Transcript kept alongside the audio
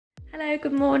Hello,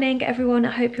 good morning everyone.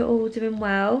 I hope you're all doing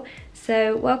well.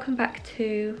 So welcome back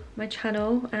to my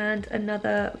channel and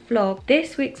another vlog.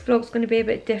 This week's vlog is going to be a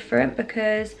bit different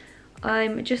because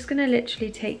I'm just going to literally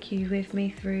take you with me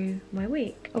through my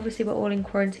week. Obviously we're all in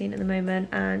quarantine at the moment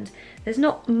and there's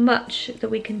not much that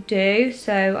we can do,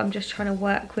 so I'm just trying to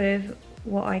work with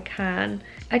what I can.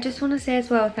 I just want to say as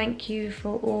well, thank you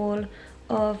for all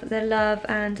of the love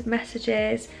and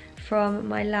messages from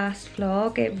my last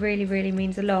vlog. It really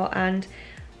means a lot, and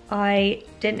I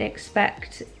didn't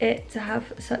expect it to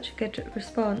have such a good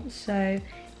response, so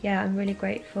yeah, I'm really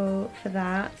grateful for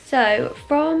that. So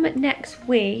from next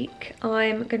week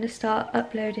I'm going to start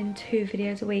uploading 2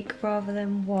 videos a week rather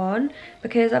than 1,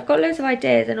 because I've got loads of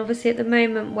ideas and obviously at the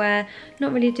moment we're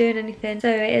not really doing anything, so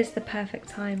it is the perfect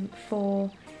time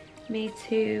for me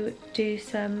to do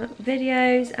some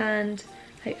videos and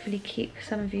hopefully keep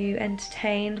some of you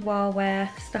entertained while we're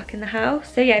stuck in the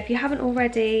house. So yeah, if you haven't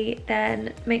already,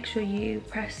 then make sure you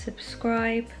press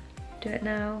subscribe. Do it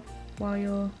now while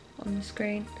you're on the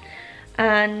screen,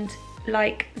 and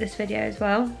like this video as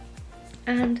well.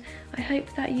 And I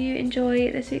hope that you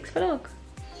enjoy this week's vlog.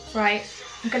 Right,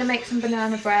 I'm gonna make some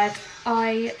banana bread.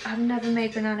 I have never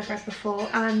made banana bread before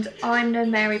and I'm no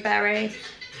Mary Berry,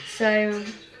 so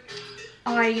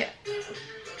I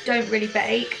don't really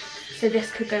bake. So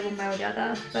this could go one way or the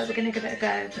other, but we're gonna give it a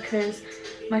go because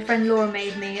my friend Laura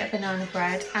made me a banana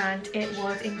bread and it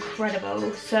was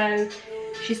incredible. So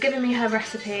she's given me her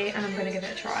recipe and I'm gonna give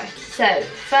it a try. So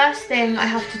first thing I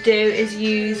have to do is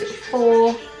use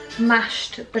 4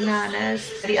 mashed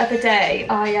bananas. The other day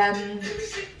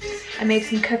I made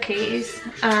some cookies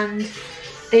and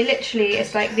they literally,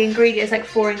 it's like the ingredients, like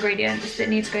 4 ingredients that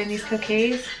need to go in these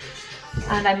cookies,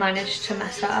 and I managed to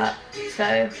mess that up.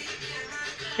 So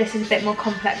this is a bit more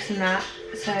complex than that,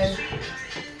 so I'm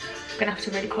gonna have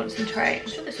to really concentrate. I'm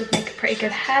sure this would make a pretty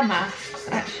good hair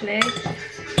mask actually.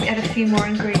 We add a few more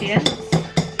ingredients.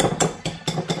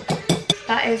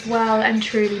 That is well and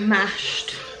truly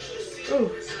mashed.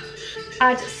 Ooh.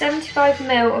 Add 75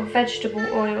 ml of vegetable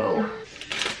oil,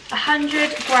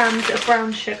 100 grams of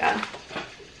brown sugar.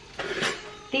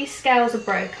 These scales are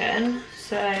broken,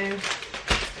 so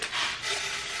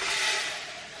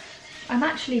I'm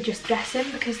actually just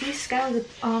guessing because these scales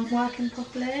aren't working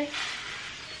properly.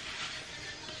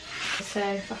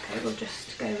 So fuck it, we'll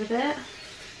just go with it.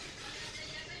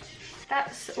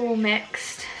 That's all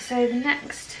mixed. So the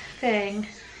next thing,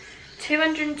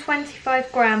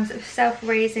 225 grams of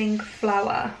self-raising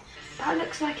flour. That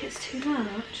looks like it's too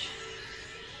much.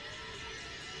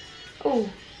 Oh,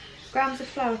 grams of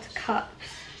flour to cups.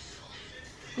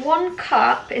 1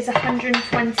 cup is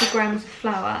 120 grams of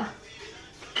flour.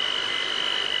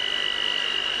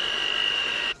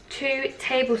 2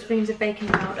 tablespoons of baking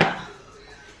powder.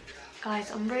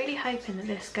 Guys, I'm really hoping that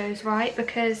this goes right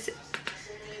because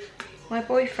my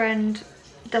boyfriend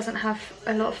doesn't have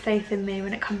a lot of faith in me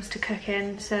when it comes to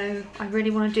cooking, so I really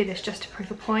want to do this just to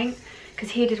prove a point because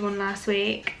he did one last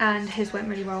week and his went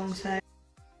really wrong. So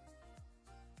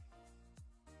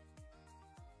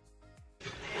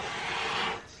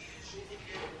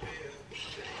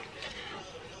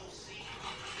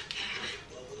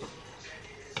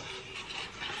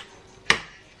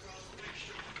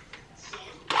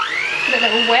a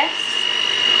little whisk.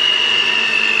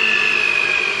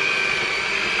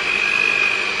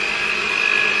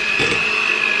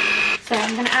 So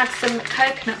I'm going to add some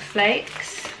coconut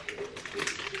flakes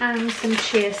and some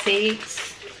chia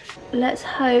seeds. Let's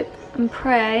hope and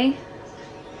pray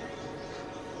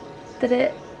that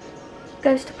it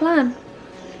goes to plan.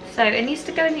 So it needs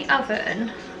to go in the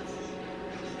oven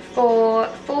for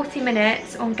 40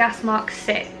 minutes on gas mark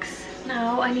 6.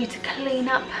 Now I need to clean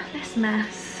up this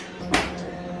mess.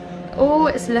 Oh,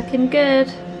 it's looking good.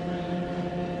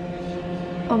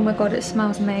 Oh my god, it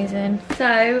smells amazing.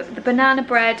 So the banana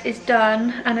bread is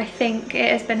done and I think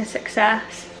it has been a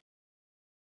success.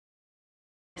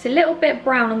 It's a little bit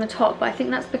brown on the top, but I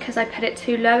think that's because I put it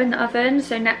too low in the oven,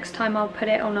 so next time I'll put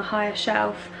it on a higher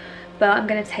shelf. But I'm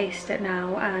going to taste it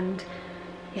now and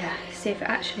yeah, see if it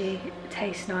actually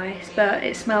tastes nice. But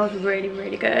it smells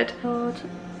really good. God.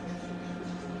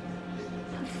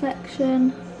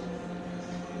 Perfection.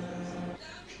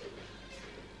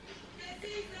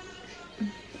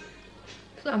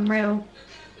 It's unreal.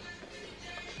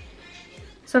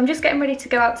 So I'm just getting ready to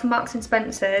go out to Marks and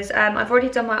Spencer's. I've already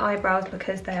done my eyebrows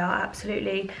because they are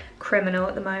absolutely criminal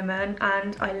at the moment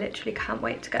and I literally can't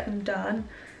wait to get them done.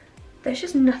 There's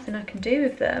just nothing I can do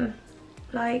with them.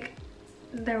 Like,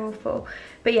 they're awful.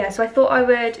 But yeah, so I thought I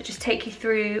would just take you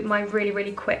through my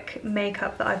really quick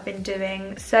makeup that I've been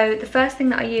doing. So the first thing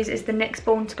that I use is the NYX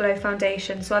Born to Glow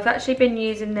foundation. So I've actually been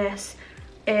using this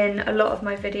in a lot of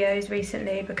my videos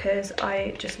recently because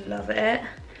I just love it.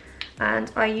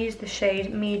 And I use the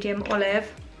shade Medium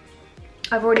Olive.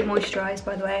 I've already moisturised,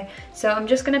 by the way. So I'm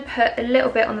just going to put a little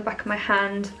bit on the back of my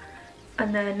hand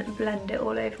and then blend it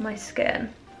all over my skin.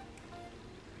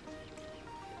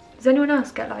 Does anyone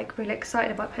else get like really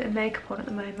excited about putting makeup on at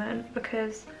the moment?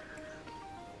 Because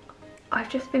I've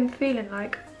just been feeling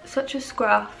like such a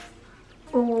scruff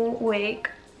all week.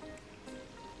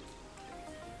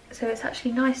 So it's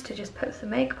actually nice to just put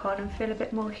some makeup on and feel a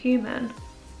bit more human.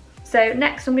 So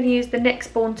next I'm going to use the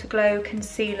NYX Born to Glow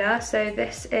concealer. So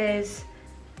this is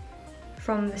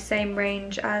from the same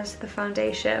range as the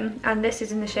foundation, and this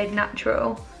is in the shade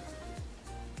Natural.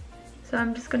 So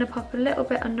I'm just going to pop a little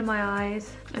bit under my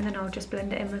eyes and then I'll just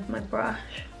blend it in with my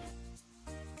brush.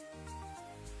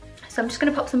 So I'm just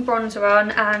going to pop some bronzer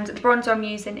on, and the bronzer I'm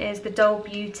using is the Dull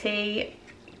Beauty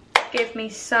Give Me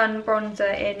Sun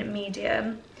bronzer in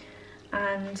medium,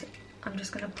 and I'm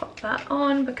just going to pop that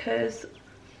on because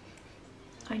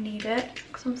I need it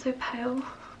because I'm so pale.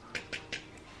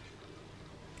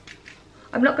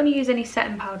 I'm not going to use any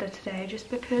setting powder today just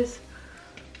because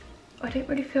I don't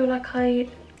really feel like I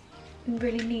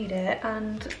really need it,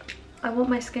 and I want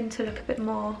my skin to look a bit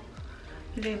more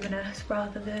luminous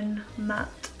rather than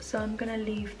matte, so I'm going to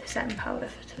leave the setting powder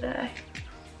for today.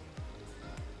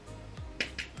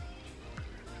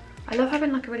 I love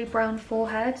having like a really brown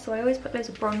forehead, so I always put loads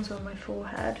of bronzer on my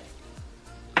forehead.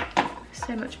 It's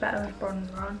so much better with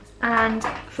bronzer on. And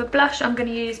for blush I'm going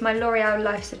to use my L'Oreal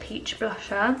Life's a Peach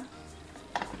blusher.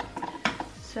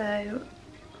 So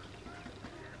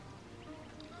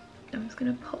I'm just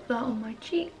going to pop that on my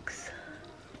cheeks.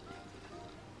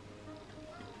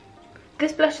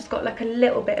 This blush has got like a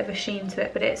little bit of a sheen to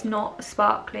it, but it's not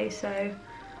sparkly, so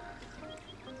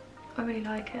I really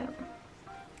like it.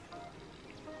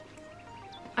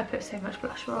 I put so much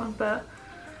blusher on, but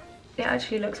it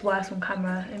actually looks worse on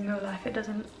camera. In real life it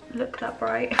doesn't look that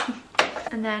bright.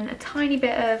 And then a tiny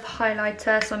bit of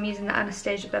highlighter, so I'm using the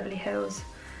Anastasia Beverly Hills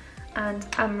and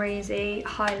Amrezy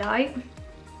highlight.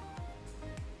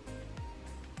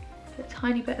 Put a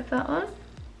tiny bit of that on,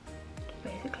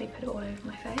 basically put it all over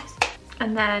my face.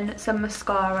 And then some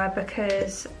mascara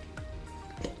because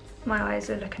my eyes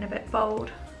are looking a bit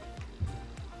bold.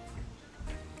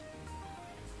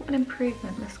 What an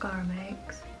improvement mascara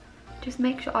makes. Just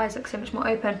makes your eyes look so much more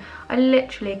open. I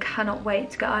literally cannot wait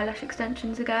to get eyelash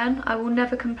extensions again. I will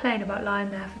never complain about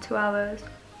lying there for 2 hours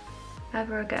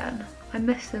ever again. I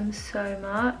miss them so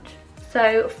much.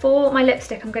 So for my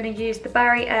lipstick I'm going to use the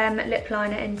Barry M lip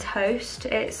liner in Toast.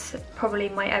 It's probably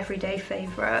my everyday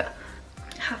favourite.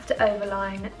 I have to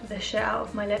overline the shit out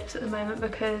of my lips at the moment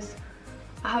because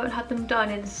I haven't had them done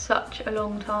in such a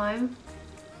long time.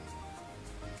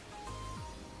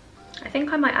 I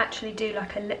think I might actually do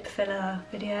like a lip filler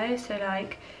video, so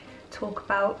like talk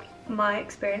about my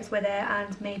experience with it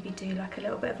and maybe do like a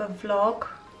little bit of a vlog.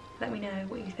 Let me know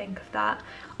what you think of that.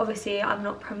 Obviously I'm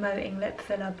not promoting lip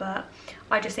filler, but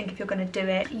I just think if you're going to do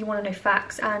it, you want to know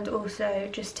facts, and also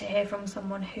just to hear from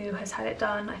someone who has had it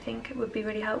done, I think it would be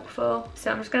really helpful.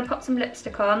 So I'm just going to pop some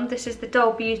lipstick on. This is the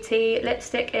Dull Beauty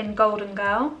lipstick in Golden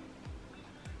Girl.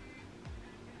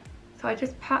 So I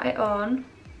just pat it on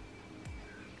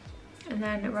and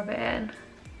then rub it in.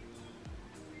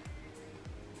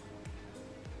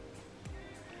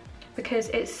 Because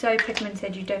it's so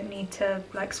pigmented, you don't need to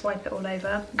like swipe it all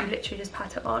over. You literally just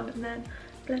pat it on and then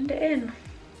blend it in.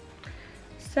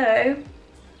 So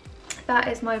that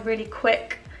is my really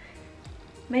quick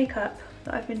makeup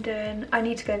that I've been doing. I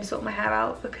need to go and sort my hair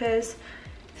out because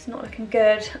it's not looking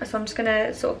good. So I'm just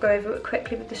gonna sort of go over it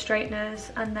quickly with the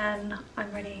straighteners and then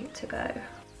I'm ready to go.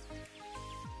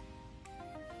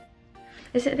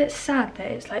 Is it a bit sad that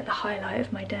it's like the highlight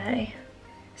of my day?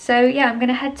 So yeah, I'm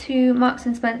gonna head to Marks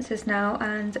and Spencer's now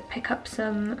and pick up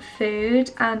some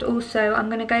food, and also I'm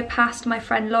gonna go past my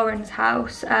friend Lauren's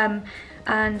house and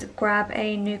grab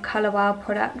a new Loreal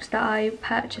product that I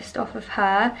purchased off of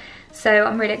her. So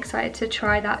I'm really excited to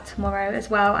try that tomorrow as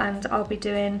well, and I'll be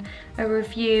doing a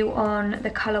review on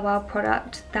the Loreal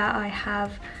product that I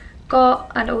have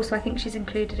got, and also I think she's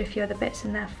included a few other bits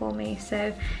in there for me.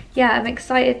 So yeah, I'm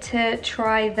excited to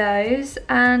try those,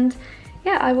 and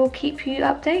yeah, I will keep you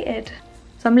updated.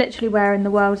 So I'm literally wearing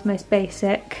the world's most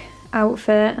basic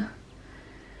outfit.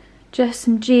 Just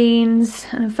some jeans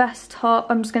and a vest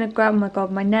top. I'm just gonna grab, oh my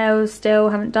god, my nails still,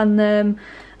 haven't done them.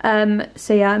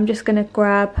 So yeah, I'm just gonna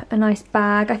grab a nice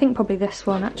bag. I think probably this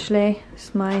one actually.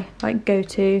 It's my like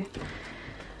go-to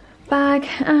bag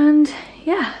and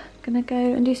yeah, gonna go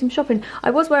and do some shopping. I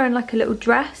was wearing like a little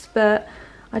dress, but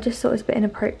I just thought it was a bit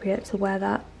inappropriate to wear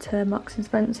that to Marks and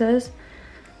Spencer's.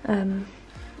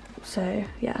 So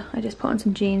yeah, I just put on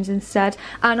some jeans instead.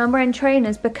 And I'm wearing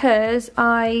trainers because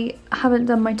I haven't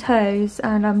done my toes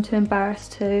and I'm too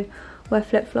embarrassed to wear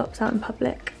flip-flops out in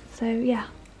public. So yeah.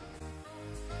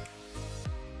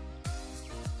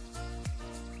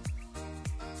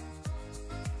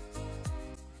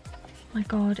 My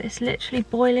god, it's literally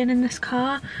boiling in this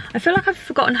car. I feel like I've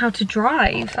forgotten how to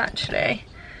drive actually.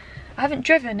 I haven't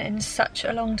driven in such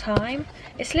a long time.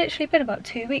 It's literally been about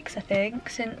 2 weeks, I think,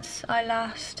 since I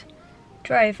last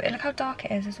drove. And look how dark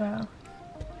it is as well.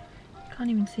 Can't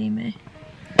even see me.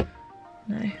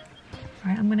 No.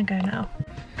 Right, I'm gonna go now.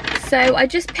 So I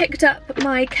just picked up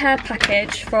my care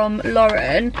package from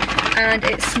Loreal and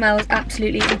it smells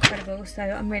absolutely incredible. So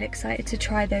I'm really excited to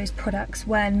try those products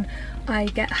when I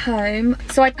get home.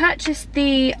 So I purchased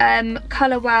the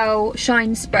Colour Wow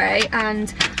Shine Spray,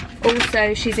 and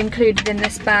also she's included in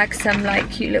this bag some like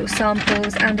cute little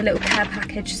samples and a little care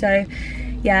package. So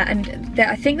yeah, and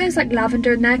I think there's like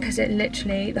lavender in there because it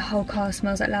literally, the whole car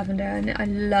smells like lavender and I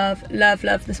love, love,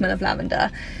 love the smell of lavender.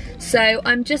 So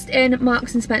I'm just in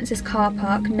Marks and Spencer's car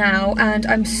park now and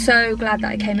I'm so glad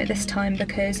that I came at this time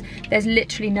because there's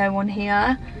literally no one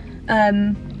here.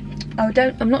 I'm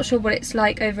not sure what it's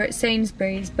like over at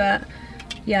Sainsbury's, but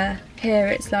yeah, here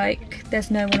it's like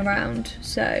there's no one around.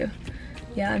 So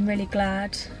yeah, I'm really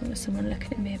glad. There's someone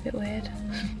looking at me a bit weird.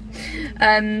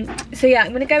 So yeah,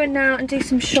 I'm gonna go in now and do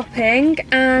some shopping,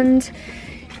 and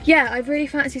yeah, I really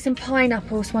fancy some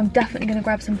pineapple, so I'm definitely gonna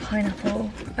grab some pineapple.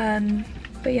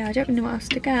 But yeah, I don't really know what else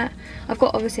to get. I've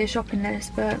got obviously a shopping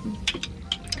list, but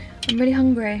I'm really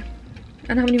hungry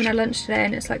and I haven't even had lunch today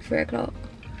and it's like 3 o'clock.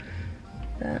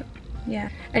 But yeah,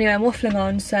 anyway, I'm waffling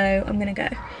on, so I'm gonna go.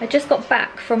 I just got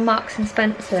back from Marks and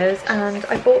Spencer's and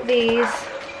I bought these.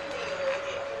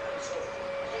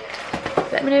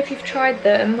 Let me know if you've tried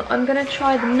them. I'm gonna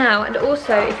try them now, and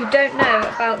also if you don't know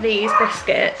about these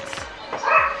biscuits,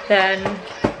 then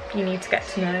you need to get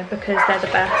to know because they're the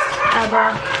best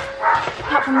ever.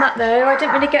 Apart from that though, I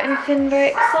didn't really get anything very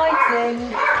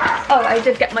exciting. Oh, I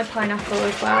did get my pineapple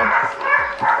as well.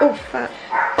 Oh, fuck.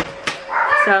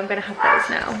 So I'm gonna have those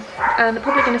now. And they're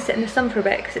probably gonna sit in the sun for a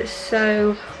bit because it's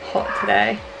so hot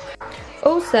today.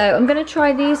 Also, I'm gonna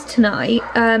try these tonight.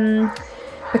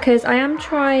 Because I am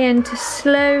trying to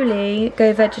slowly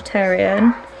go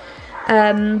vegetarian.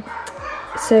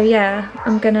 So yeah,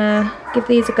 I'm gonna give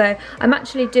these a go. I'm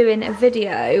actually doing a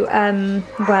video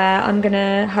where I'm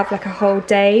gonna have like a whole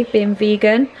day being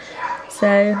vegan.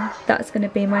 So that's gonna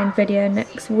be my video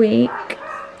next week.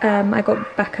 I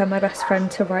got Becca, my best friend,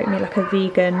 to write me like a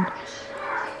vegan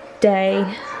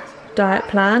day diet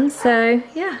plan. So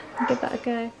yeah, I'll give that a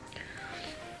go.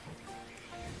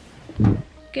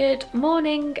 Good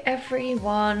morning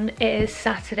everyone, it is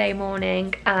Saturday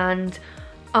morning and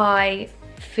I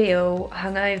feel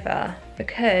hungover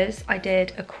because I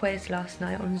did a quiz last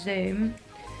night on Zoom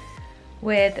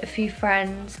with a few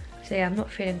friends. So yeah, I'm not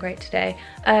feeling great today.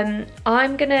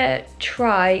 I'm gonna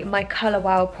try my Colour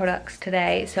Wow products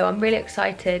today, so I'm really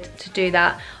excited to do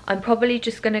that. I'm probably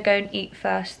just gonna go and eat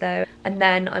first though, and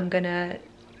then I'm gonna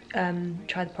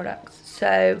try the products.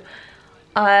 So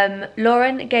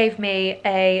Lauren gave me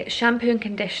a shampoo and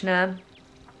conditioner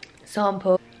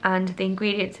sample, and the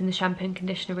ingredients in the shampoo and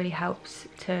conditioner really helps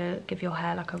to give your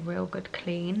hair like a real good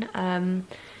clean.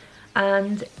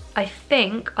 And I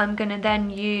think I'm gonna then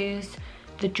use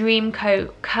the Dream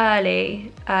Coat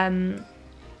Curly,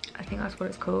 I think that's what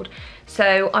it's called.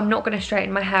 So I'm not going to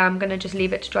straighten my hair, I'm going to just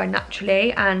leave it to dry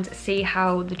naturally and see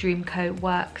how the Dream Coat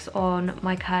works on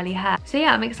my curly hair. So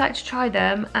yeah, I'm excited to try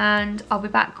them and I'll be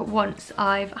back once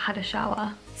I've had a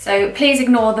shower. So please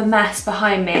ignore the mess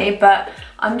behind me, but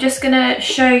I'm just going to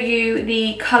show you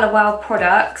the Colour Wow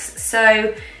products.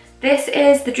 So this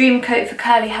is the Dream Coat for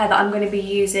curly hair that I'm going to be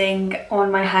using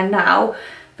on my hair now,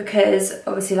 because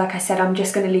obviously, like I said, I'm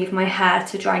just going to leave my hair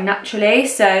to dry naturally.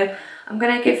 So I'm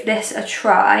going to give this a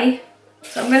try.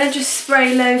 So I'm going to just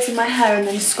spray loads in my hair and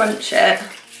then scrunch it.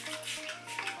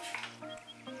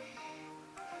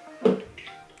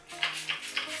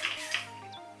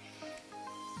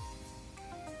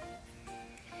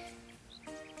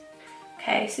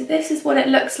 Okay, so this is what it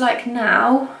looks like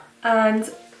now,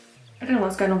 and I don't know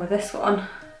what's going on with this one.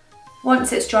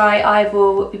 Once it's dry, I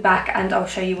will be back and I'll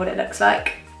show you what it looks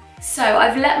like. So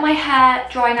I've let my hair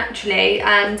dry naturally,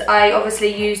 and I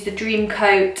obviously used the Dream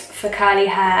Coat for curly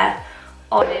hair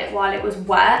on it while it was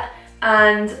wet,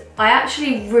 and I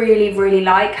actually really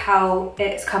like how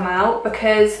it's come out,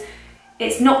 because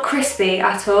it's not crispy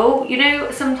at all. You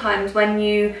know, sometimes when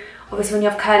you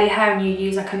have curly hair and you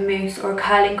use like a mousse or a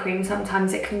curling cream,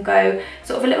 sometimes it can go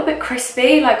sort of a little bit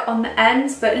crispy, like on the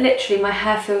ends, but literally my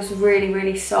hair feels really,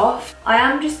 really soft. I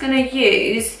am just gonna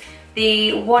use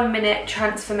the 1 minute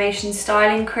transformation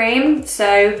styling cream.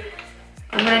 So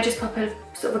I'm gonna just pop a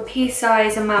sort of a pea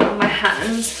size amount on my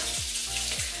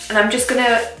hands, and I'm just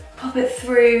gonna pop it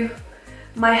through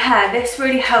my hair. This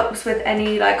really helps with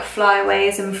any like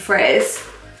flyaways and frizz.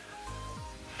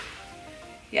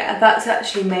 Yeah, that's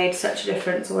actually made such a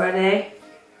difference already.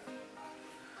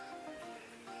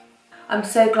 I'm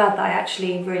so glad that I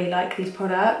actually really like these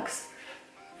products,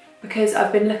 because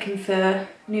I've been looking for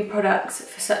new products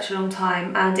for such a long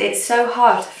time, and it's so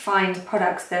hard to find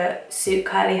products that suit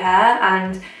curly hair,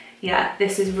 and yeah,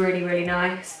 this is really, really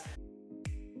nice.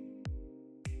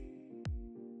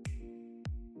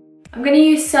 I'm going to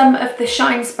use some of the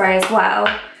shine spray as well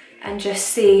and just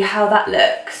see how that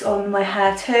looks on my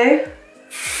hair too.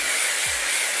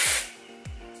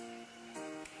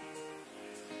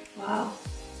 Wow.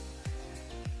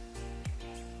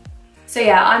 So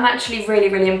yeah, I'm actually really,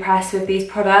 really impressed with these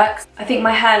products. I think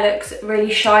my hair looks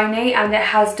really shiny, and it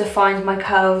has defined my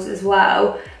curls as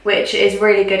well, which is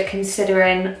really good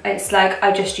considering it's like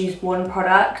I just use one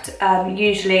product.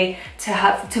 Usually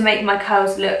to make my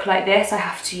curls look like this, I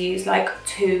have to use like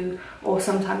 2 or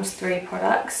sometimes 3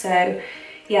 products. So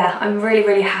yeah, I'm really,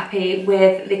 really happy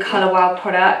with the Colour Wow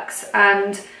products,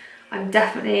 and I'm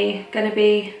definitely gonna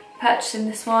be purchasing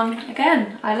this one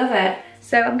again. I love it.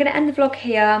 So I'm going to end the vlog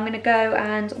here. I'm going to go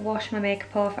and wash my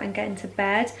makeup off and get into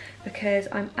bed because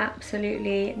I'm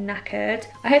absolutely knackered.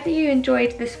 I hope that you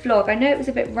enjoyed this vlog. I know it was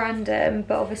a bit random,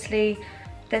 but obviously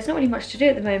there's not really much to do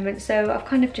at the moment, so I've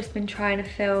kind of just been trying to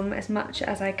film as much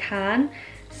as I can.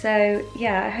 So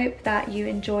yeah, I hope that you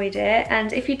enjoyed it,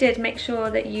 and if you did, make sure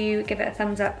that you give it a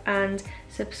thumbs up and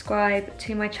subscribe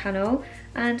to my channel,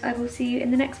 and I will see you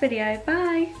in the next video.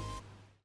 Bye!